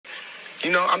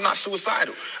I'm not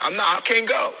suicidal. I can't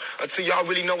go until y'all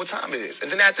really know what time it is.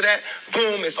 And then after that,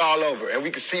 boom, it's all over. And we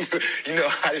can see,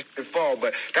 how this shit fall.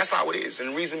 But that's how it is.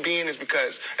 And the reason being is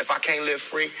because if I can't live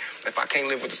free, if I can't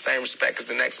live with the same respect as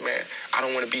the next man, I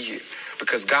don't want to be here.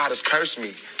 Because God has cursed me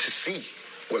to see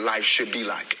what life should be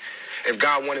like. If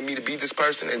God wanted me to be this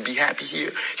person and be happy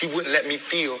here, he wouldn't let me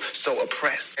feel so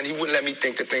oppressed. And he wouldn't let me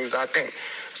think the things I think.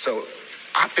 So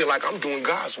I feel like I'm doing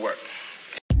God's work.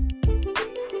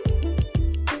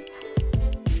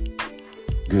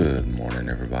 Good morning,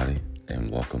 everybody, and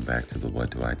welcome back to the What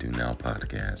Do I Do Now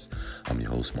podcast. I'm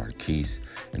your host, Marquise,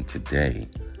 and today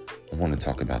I want to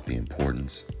talk about the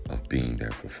importance of being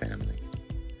there for family.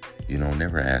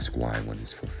 Never ask why when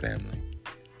it's for family.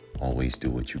 Always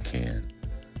do what you can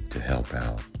to help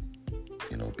out,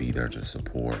 be there to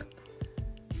support.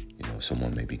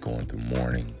 Someone may be going through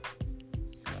mourning,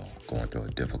 going through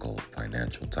a difficult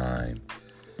financial time,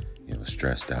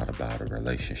 stressed out about a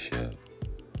relationship,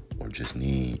 or just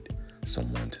need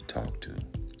someone to talk to.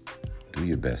 Do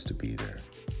your best to be there,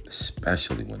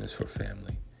 especially when it's for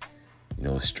family.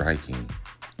 It's striking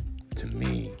to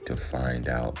me to find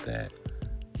out that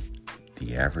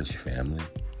the average family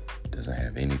doesn't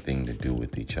have anything to do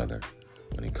with each other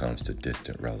when it comes to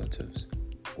distant relatives,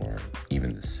 or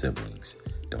even the siblings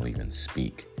don't even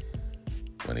speak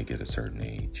when they get a certain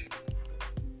age.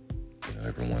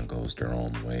 Everyone goes their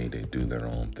own way, they do their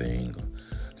own thing.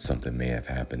 Something may have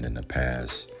happened in the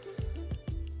past,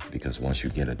 because once you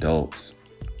get adults,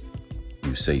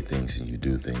 you say things and you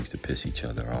do things to piss each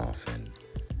other off, and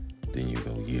then you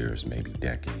go years, maybe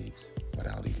decades,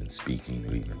 without even speaking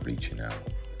or even reaching out.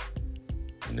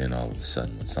 And then all of a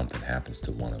sudden, when something happens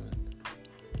to one of them,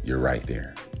 you're right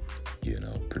there,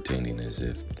 pretending as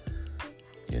if,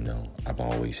 I've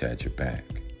always had your back.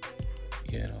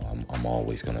 I'm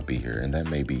always going to be here. And that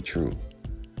may be true.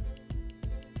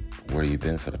 Where you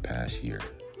been for the past year,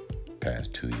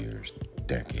 past 2 years,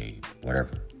 decade,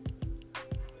 whatever?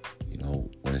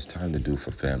 When it's time to do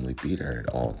for family, be there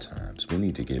at all times. We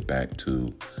need to get back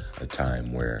to a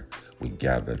time where we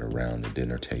gathered around the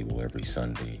dinner table every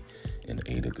Sunday and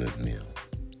ate a good meal.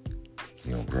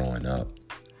 Growing up,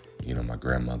 my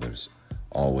grandmothers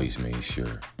always made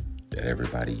sure that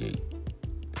everybody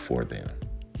ate before them.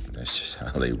 That's just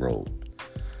how they rolled.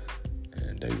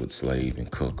 And they would slave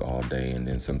and cook all day, and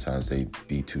then sometimes they'd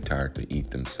be too tired to eat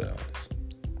themselves.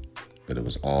 But it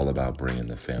was all about bringing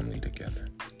the family together.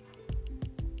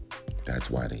 That's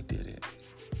why they did it.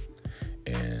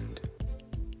 And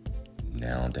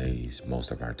nowadays,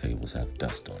 most of our tables have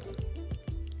dust on them.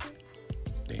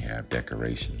 They have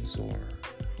decorations or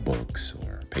books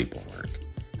or paperwork,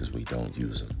 because we don't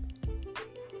use them.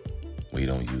 We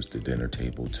don't use the dinner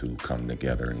table to come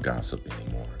together and gossip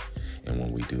anymore. And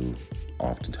when we do,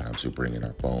 oftentimes we're bringing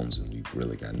our phones and we've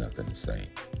really got nothing to say.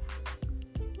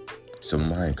 So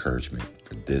my encouragement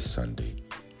for this Sunday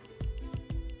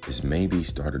is maybe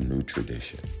start a new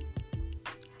tradition.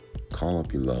 Call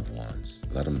up your loved ones.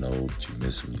 Let them know that you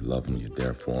miss them, you love them, you're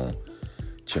there for them.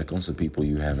 Check on some people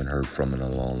you haven't heard from in a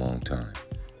long, long time.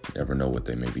 You never know what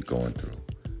they may be going through.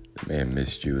 They may have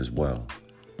missed you as well.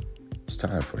 It's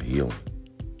time for healing,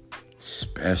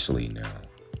 especially now,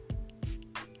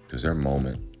 because their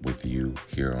moment with you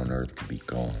here on earth could be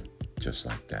gone just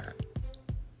like that.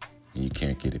 And you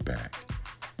can't get it back.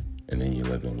 And then you're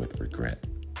living with regret.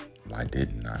 Why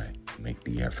didn't I make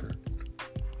the effort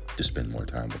to spend more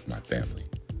time with my family?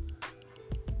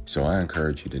 So I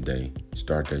encourage you today,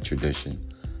 start that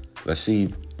tradition. Let's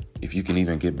see if you can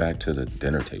even get back to the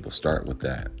dinner table. Start with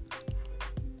that.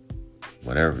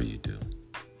 Whatever you do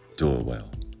it well.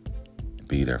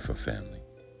 Be there for family.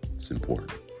 It's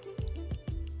important.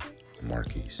 I'm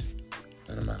Marquise,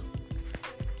 and I'm out.